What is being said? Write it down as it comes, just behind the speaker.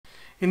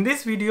In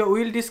this video,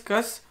 we will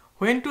discuss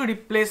when to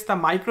replace the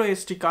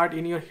microSD card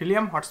in your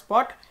Helium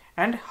hotspot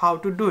and how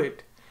to do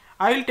it.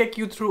 I will take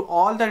you through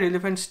all the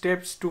relevant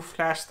steps to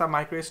flash the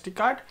microSD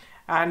card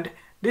and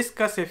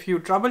discuss a few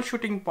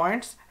troubleshooting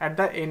points at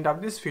the end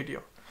of this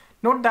video.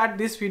 Note that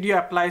this video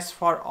applies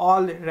for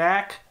all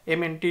RAK,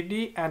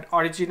 MNTD and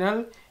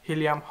original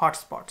Helium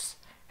hotspots.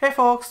 Hey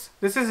folks,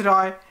 this is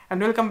Roy and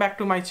welcome back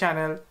to my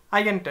channel,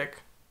 iGenTech.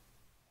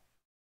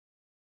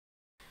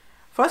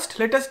 First,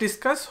 let us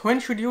discuss when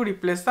should you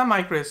replace the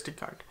microSD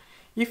card.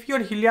 If your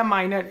Helium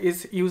miner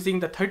is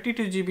using the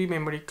 32 GB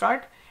memory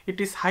card, it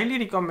is highly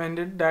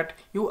recommended that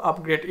you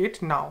upgrade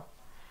it now.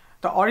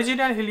 The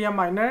original Helium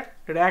miner,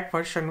 RAK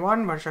version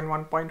 1, version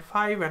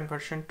 1.5 and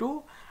version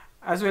 2,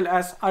 as well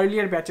as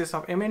earlier batches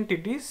of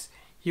MNTDs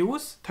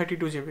use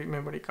 32 GB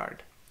memory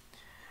card.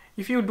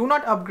 If you do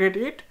not upgrade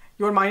it,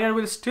 your miner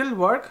will still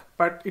work,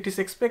 but it is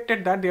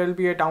expected that there will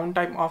be a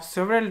downtime of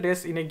several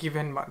days in a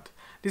given month.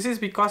 This is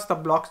because the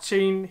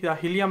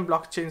Helium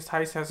blockchain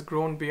size has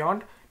grown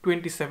beyond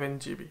 27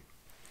 GB.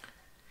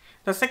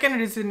 The second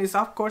reason is,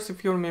 of course,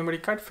 if your memory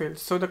card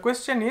fails. So the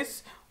question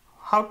is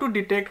how to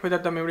detect whether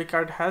the memory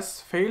card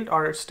has failed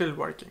or it's still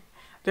working.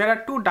 There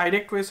are two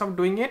direct ways of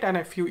doing it and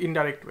a few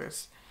indirect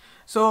ways.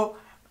 So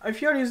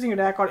if you're using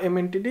RAK or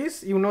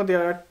MNTDs, you know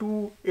there are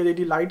two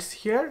LED lights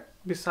here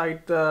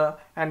beside the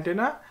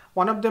antenna.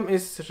 One of them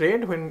is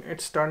red when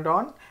it's turned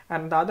on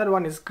and the other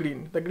one is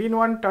green. The green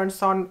one turns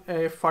on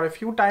for a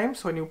few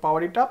times when you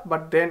power it up,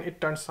 but then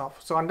it turns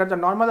off. So under the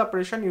normal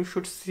operation, you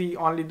should see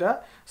only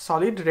the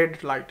solid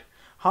red light.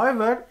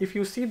 However, if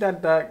you see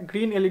that the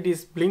green LED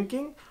is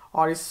blinking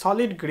or is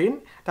solid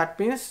green, that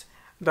means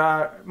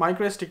the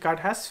microSD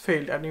card has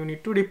failed and you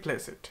need to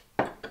replace it.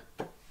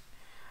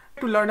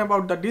 To learn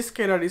about the disk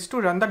error is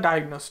to run the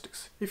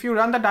diagnostics. If you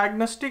run the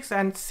diagnostics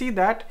and see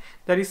that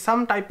there is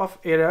some type of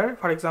error,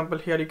 for example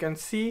here you can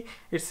see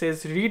it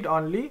says read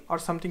only or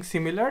something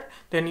similar,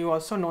 then you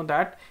also know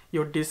that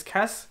your disk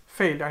has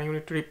failed and you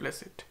need to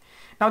replace it.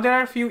 Now there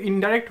are a few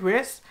indirect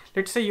ways.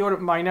 Let's say your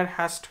miner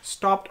has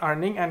stopped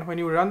earning and when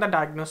you run the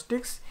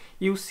diagnostics,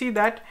 you see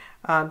that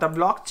the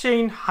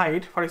blockchain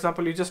height, for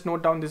example, you just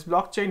note down this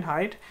blockchain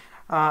height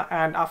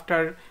and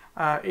after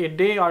a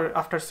day or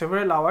after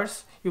several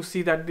hours, you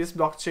see that this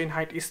blockchain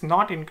height is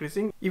not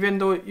increasing. Even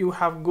though you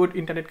have good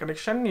internet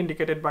connection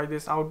indicated by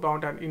this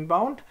outbound and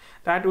inbound,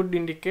 that would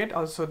indicate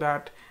also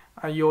that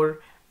your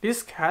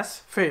disk has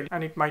failed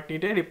and it might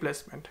need a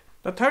replacement.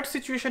 The third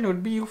situation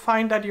would be you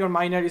find that your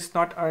miner is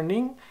not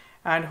earning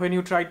and when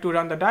you try to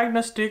run the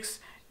diagnostics,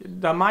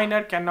 the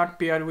miner cannot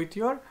pair with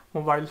your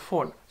mobile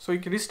phone. So you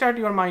can restart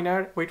your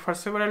miner, wait for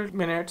several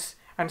minutes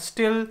and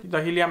still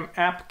the Helium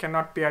app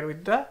cannot pair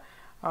with the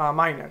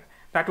miner.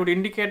 That would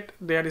indicate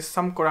there is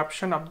some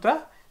corruption of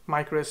the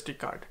microSD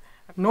card.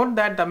 Note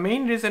that the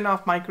main reason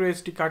of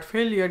microSD card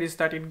failure is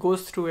that it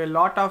goes through a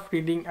lot of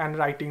reading and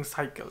writing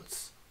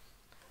cycles.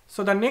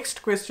 So the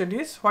next question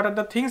is, what are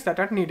the things that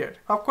are needed?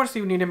 Of course,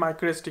 you need a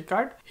microSD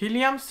card.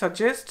 Helium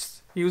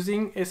suggests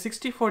using a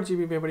 64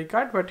 GB memory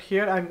card, but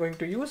here I'm going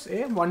to use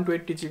a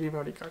 120 GB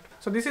memory card.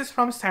 So this is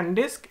from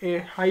SanDisk, a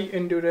high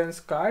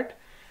endurance card.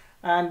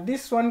 And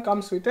this one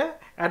comes with a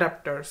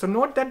adapter. So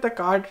note that the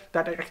card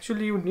that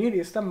actually you need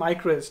is the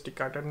microSD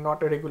card and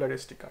not a regular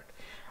SD card.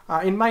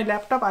 In my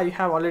laptop, I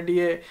have already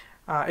a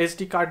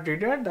SD card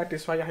reader. That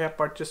is why I have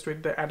purchased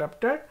with the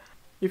adapter.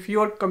 If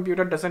your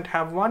computer doesn't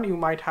have one, you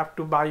might have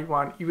to buy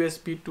one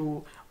USB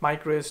to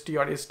microSD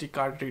or SD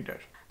card reader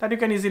that you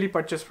can easily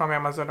purchase from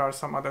Amazon or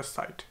some other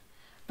site.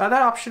 The other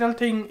optional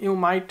thing you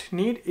might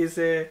need is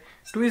a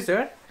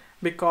tweezer,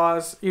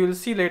 because you will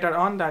see later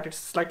on that it's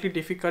slightly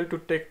difficult to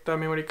take the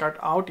memory card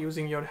out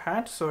using your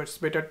hand, so it's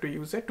better to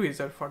use a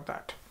tweezer for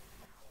that.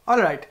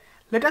 Alright,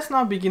 let us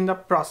now begin the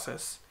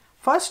process.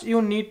 First,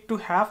 you need to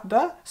have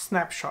the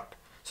snapshot.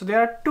 So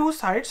there are two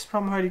sites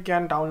from where you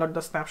can download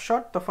the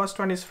snapshot. The first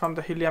one is from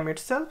the Helium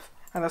itself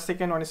and the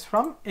second one is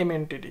from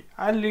MNTD.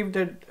 I'll leave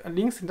the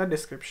links in the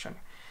description.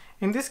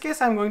 In this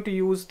case, I'm going to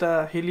use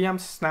the Helium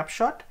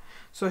snapshot.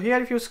 So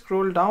here if you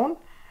scroll down,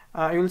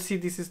 you will see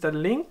this is the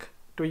link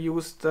to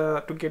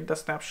get the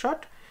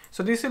snapshot.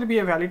 So this will be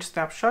a valid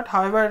snapshot.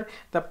 However,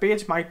 the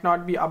page might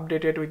not be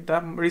updated with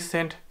the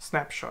recent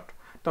snapshot.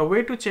 The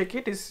way to check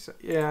it is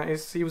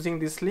using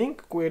this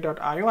link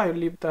kue.io. I will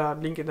leave the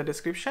link in the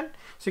description.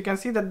 So you can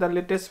see that the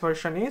latest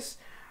version is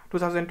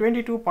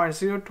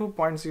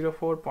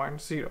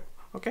 2022.02.04.0.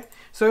 Okay,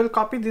 so we'll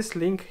copy this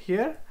link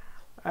here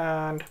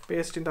and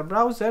paste in the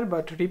browser,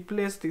 but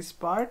replace this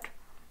part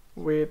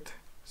with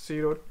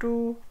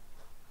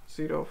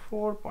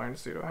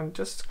 02.04.0 and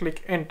just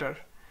click enter,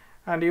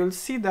 and you'll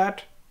see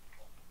that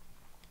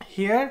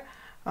here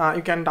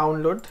you can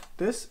download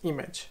this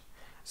image.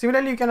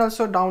 Similarly, you can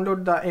also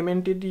download the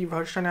MNTD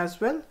version as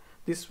well,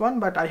 this one,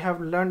 but I have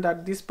learned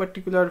that this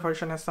particular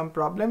version has some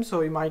problems, so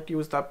we might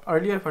use the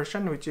earlier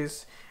version, which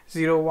is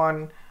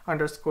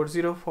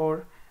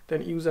 01_04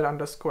 then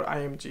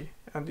user_img,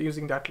 and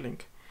using that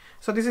link.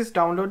 So this is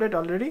downloaded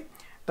already.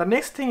 The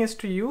next thing is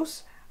to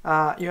use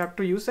you have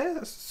to use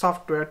a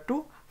software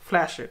to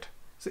flash it.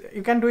 So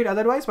you can do it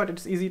otherwise, but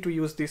it's easy to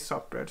use this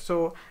software.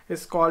 So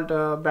it's called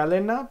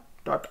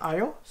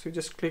balena.io. So you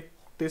just click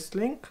this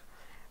link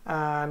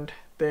and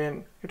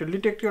then it will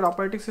detect your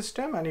operating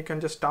system and you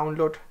can just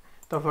download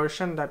the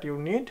version that you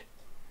need.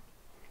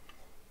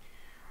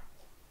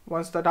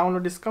 Once the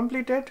download is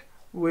completed,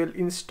 we'll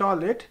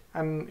install it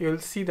and you'll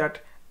see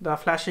that the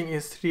flashing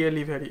is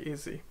really very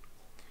easy.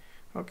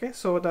 Okay,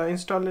 so the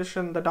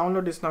installation, the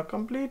download is now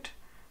complete.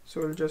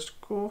 So we'll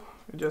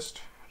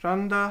just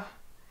run the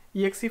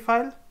exe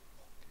file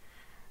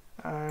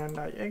and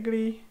I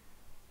agree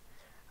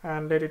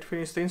and let it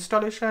finish the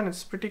installation.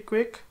 It's pretty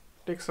quick,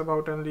 takes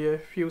about only a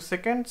few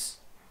seconds.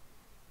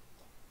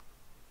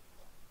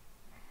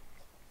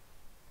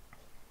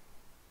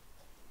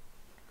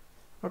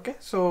 Okay,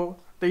 so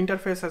the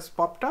interface has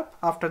popped up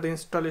after the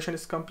installation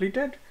is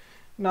completed.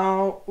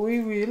 Now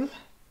we will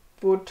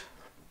put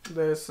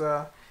this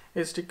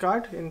SD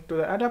card into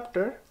the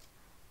adapter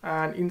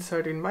and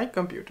insert in my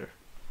computer.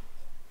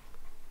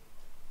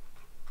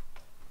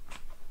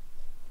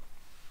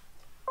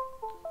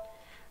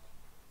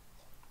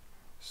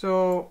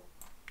 So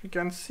you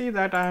can see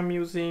that I am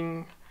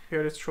using,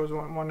 here it shows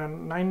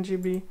 109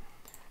 GB.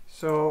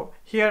 So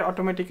here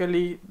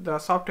automatically the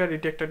software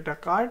detected the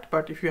card,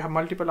 but if you have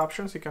multiple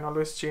options, you can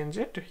always change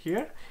it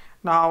here.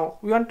 Now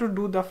we want to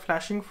do the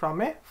flashing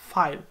from a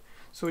file.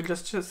 So we'll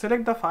just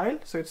select the file.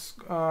 So it's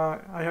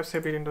I have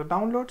saved it into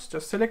downloads,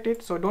 just select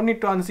it. So don't need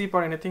to unzip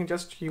or anything,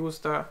 just use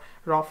the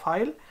raw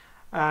file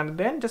and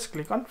then just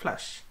click on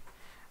flash.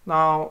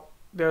 Now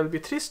there will be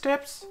 3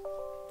 steps.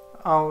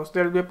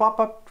 There will be a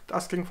pop-up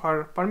asking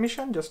for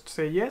permission, just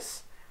say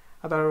yes,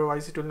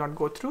 otherwise it will not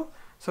go through.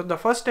 So the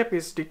first step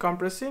is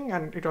decompressing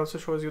and it also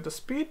shows you the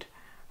speed.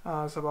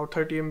 It's about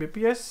 30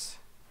 Mbps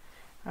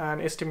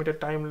and estimated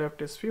time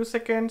left is few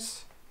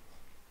seconds.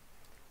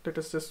 Let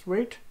us just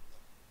wait.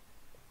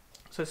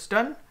 So it's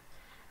done.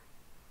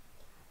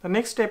 The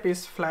next step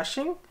is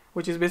flashing,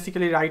 which is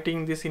basically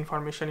writing this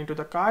information into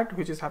the card,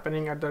 which is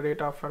happening at the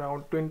rate of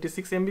around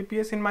 26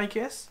 Mbps in my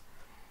case.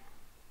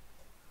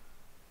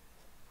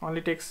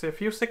 Only takes a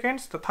few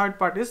seconds. The third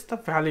part is the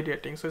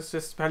validating. So it's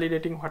just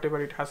validating whatever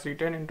it has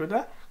written into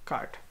the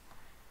card.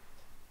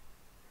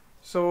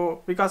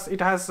 So because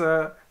it has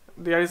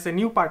there is a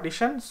new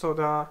partition, so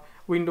the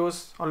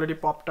Windows already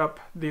popped up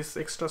this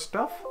extra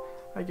stuff.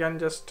 I can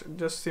just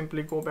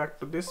simply go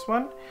back to this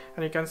one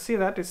and you can see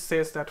that it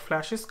says that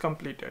flash is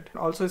completed.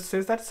 Also it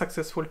says that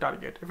successful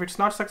target. If it's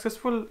not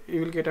successful,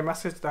 you will get a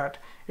message that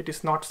it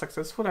is not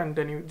successful and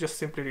then you just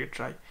simply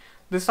retry.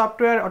 This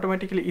software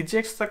automatically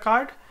ejects the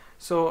card,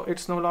 so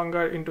it's no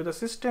longer into the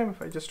system.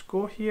 If I just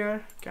go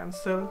here,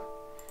 cancel,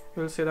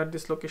 you will say that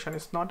this location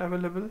is not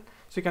available.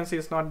 So you can see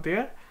it's not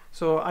there.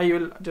 So I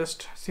will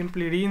just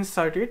simply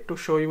reinsert it to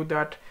show you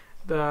that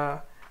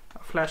the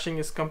flashing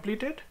is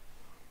completed.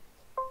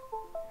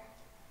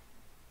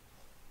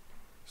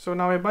 So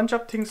now a bunch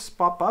of things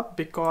pop up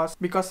because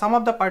some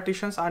of the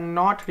partitions are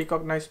not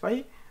recognized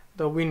by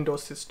the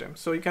Windows system.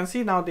 So you can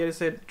see now there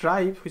is a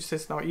drive which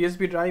says now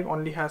USB drive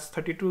only has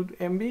 32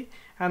 MB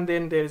and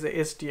then there is a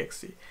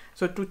SDXC.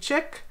 So to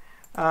check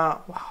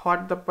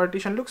what the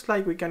partition looks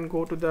like, we can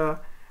go to the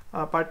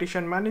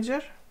partition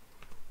manager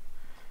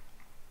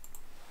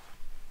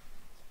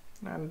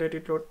and let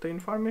it load the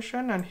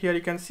information, and here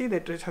you can see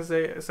that it has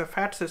it's a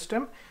fat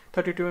system,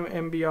 32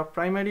 MB of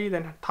primary,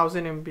 then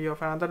 1000 MB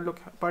of another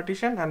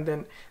partition, and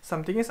then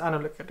something is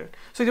unallocated.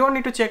 So you don't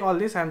need to check all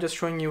this. I'm just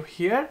showing you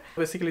here.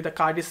 Basically the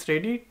card is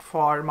ready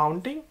for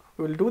mounting.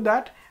 We will do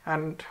that,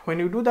 and when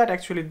you do that,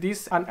 actually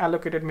this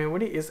unallocated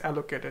memory is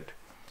allocated.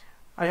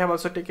 I have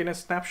also taken a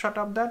snapshot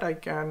of that. I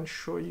can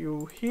show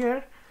you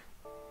here.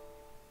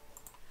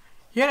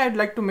 Here I'd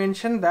like to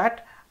mention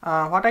that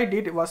what I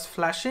did was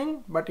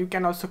flashing, but you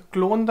can also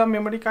clone the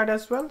memory card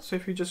as well. So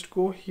if you just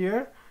go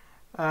here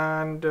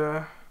and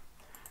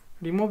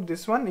remove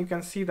this one, you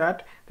can see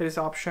that there is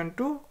an option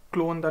to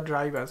clone the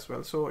drive as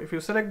well. So if you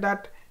select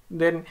that,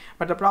 then,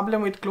 but the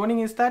problem with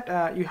cloning is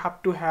that you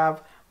have to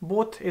have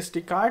both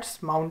SD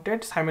cards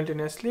mounted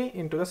simultaneously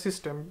into the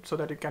system so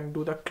that you can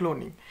do the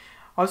cloning.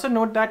 Also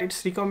note that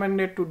it's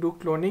recommended to do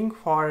cloning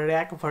for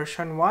RAK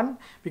version 1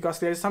 because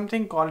there is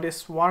something called a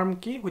swarm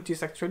key which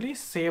is actually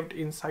saved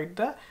inside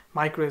the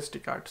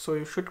microSD card. So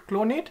you should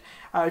clone it.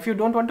 If you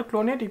don't want to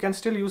clone it, you can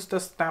still use the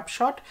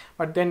snapshot,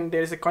 but then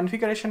there is a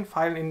configuration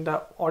file in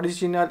the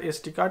original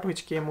SD card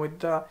which came with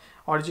the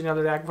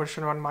original RAK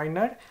version 1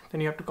 miner.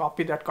 Then you have to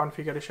copy that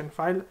configuration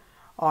file,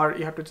 or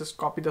you have to just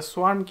copy the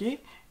swarm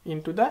key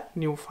into the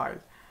new file.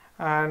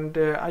 And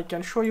I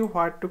can show you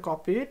where to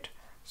copy it.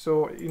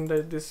 So in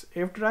this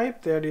F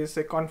drive there is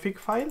a config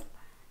file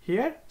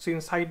here. So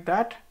inside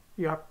that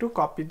you have to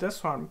copy the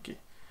swarm key.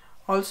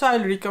 Also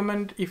I'll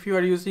recommend, if you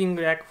are using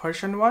RAK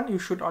version 1, you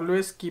should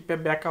always keep a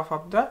backup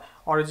of the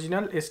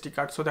original SD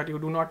card so that you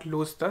do not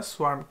lose the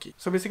swarm key.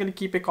 So basically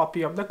keep a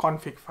copy of the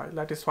config file.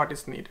 That is what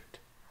is needed.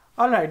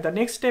 Alright, the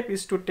next step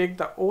is to take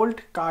the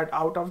old card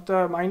out of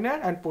the miner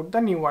and put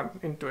the new one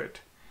into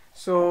it.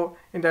 So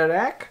in the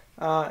RAK,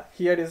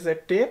 here is a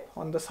tape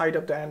on the side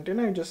of the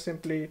antenna. You just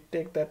simply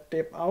take that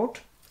tape out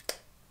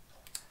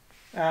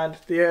and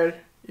there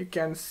you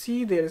can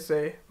see there is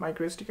a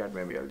microSD card.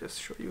 Maybe I'll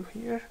just show you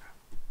here.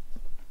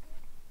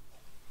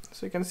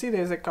 So you can see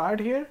there is a card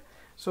here.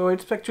 So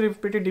it's actually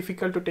pretty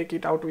difficult to take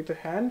it out with a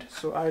hand.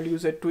 So I'll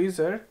use a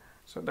tweezer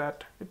so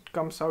that it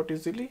comes out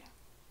easily.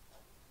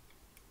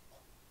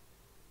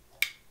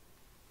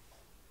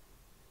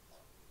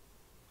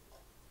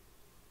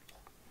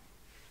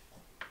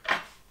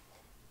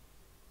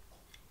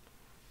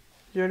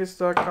 Here is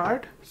the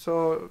card.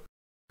 So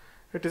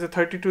it is a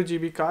 32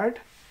 GB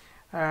card,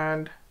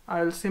 and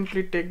I'll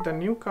simply take the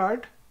new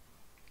card,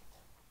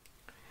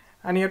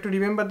 and you have to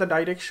remember the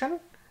direction.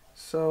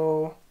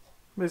 So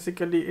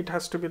basically it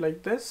has to be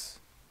like this.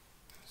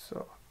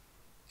 So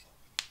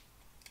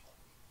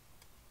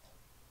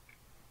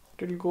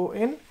it will go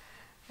in,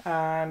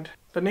 and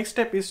the next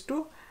step is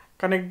to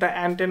connect the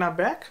antenna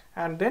back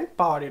and then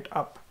power it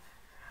up.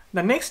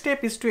 The next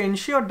step is to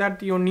ensure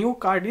that your new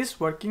card is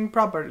working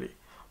properly.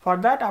 For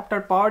that,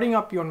 after powering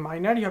up your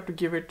miner, you have to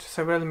give it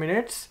several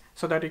minutes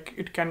so that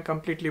it can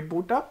completely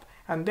boot up,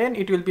 and then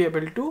it will be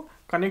able to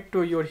connect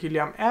to your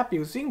Helium app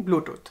using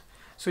Bluetooth.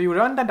 So you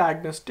run the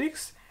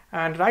diagnostics,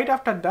 and right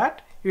after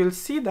that you will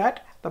see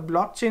that the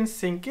blockchain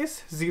sync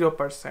is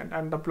 0%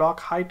 and the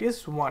block height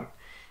is 1.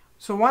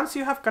 So once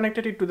you have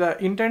connected it to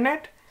the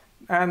internet,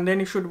 and then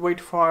you should wait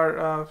for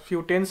a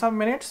few tens of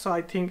minutes. So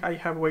I think I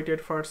have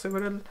waited for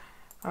several,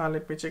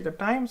 let me check the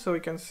time. So we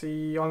can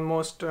see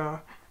almost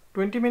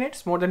 20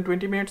 minutes, more than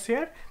 20 minutes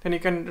here. Then you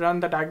can run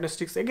the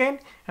diagnostics again,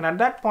 and at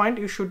that point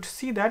you should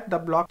see that the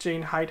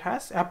blockchain height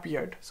has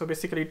appeared. So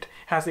basically it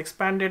has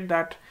expanded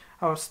that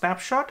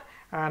snapshot,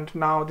 and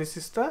now this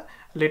is the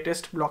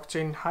latest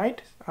blockchain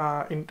height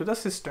into the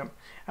system,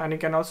 and you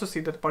can also see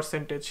the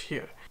percentage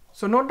here.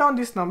 So note down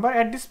this number.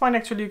 At this point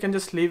actually you can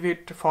just leave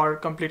it for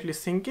completely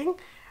syncing.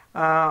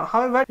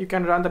 However, you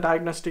can run the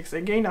diagnostics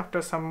again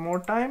after some more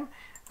time,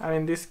 and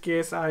in this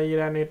case I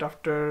ran it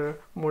after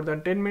more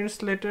than 10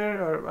 minutes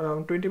later, or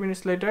around 20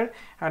 minutes later,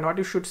 and what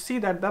you should see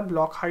that the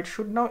block height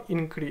should now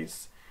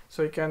increase.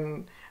 So you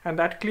can, and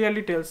that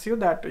clearly tells you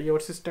that your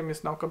system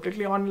is now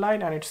completely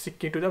online and it's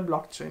syncing to the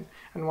blockchain,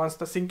 and once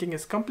the syncing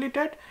is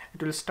completed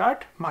it will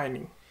start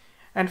mining.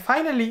 And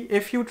finally,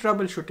 a few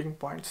troubleshooting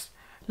points.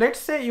 Let's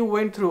say you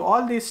went through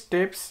all these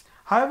steps,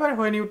 however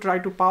when you try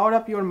to power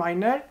up your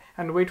miner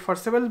and wait for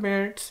several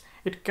minutes,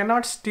 it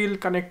cannot still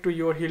connect to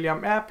your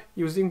Helium app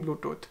using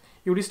Bluetooth.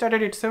 You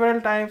restarted it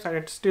several times and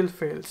it still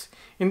fails.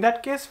 In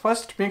that case,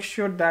 first make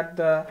sure that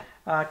the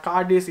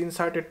card is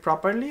inserted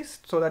properly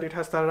so that it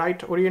has the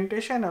right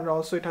orientation and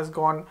also it has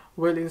gone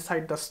well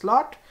inside the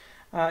slot.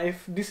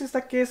 If this is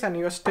the case and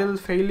you are still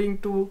failing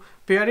to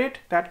pair it,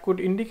 that could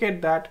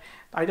indicate that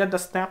either the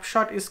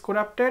snapshot is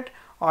corrupted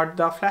or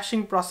the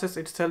flashing process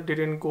itself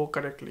didn't go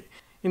correctly.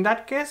 In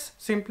that case,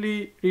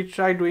 simply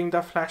retry doing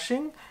the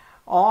flashing,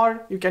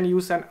 or you can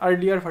use an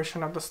earlier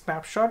version of the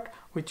snapshot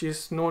which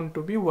is known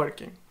to be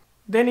working.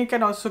 Then you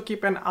can also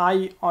keep an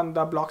eye on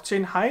the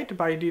blockchain height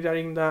by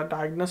rerunning the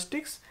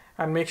diagnostics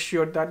and make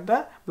sure that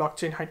the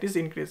blockchain height is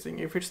increasing.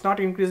 If it's not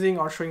increasing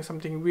or showing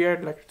something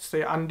weird, like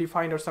say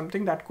undefined or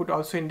something, that could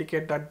also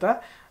indicate that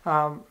the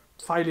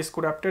file is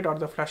corrupted or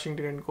the flashing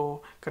didn't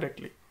go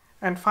correctly.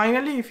 And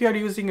finally, if you are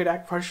using a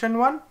RAK version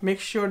 1, make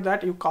sure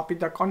that you copy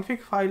the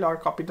config file or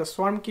copy the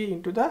swarm key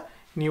into the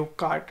new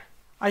card.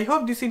 I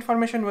hope this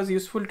information was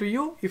useful to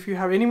you. If you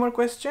have any more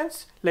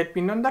questions, let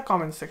me know in the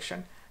comment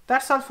section.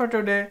 That's all for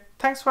today.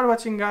 Thanks for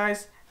watching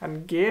guys,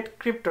 and get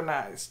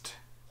cryptonized.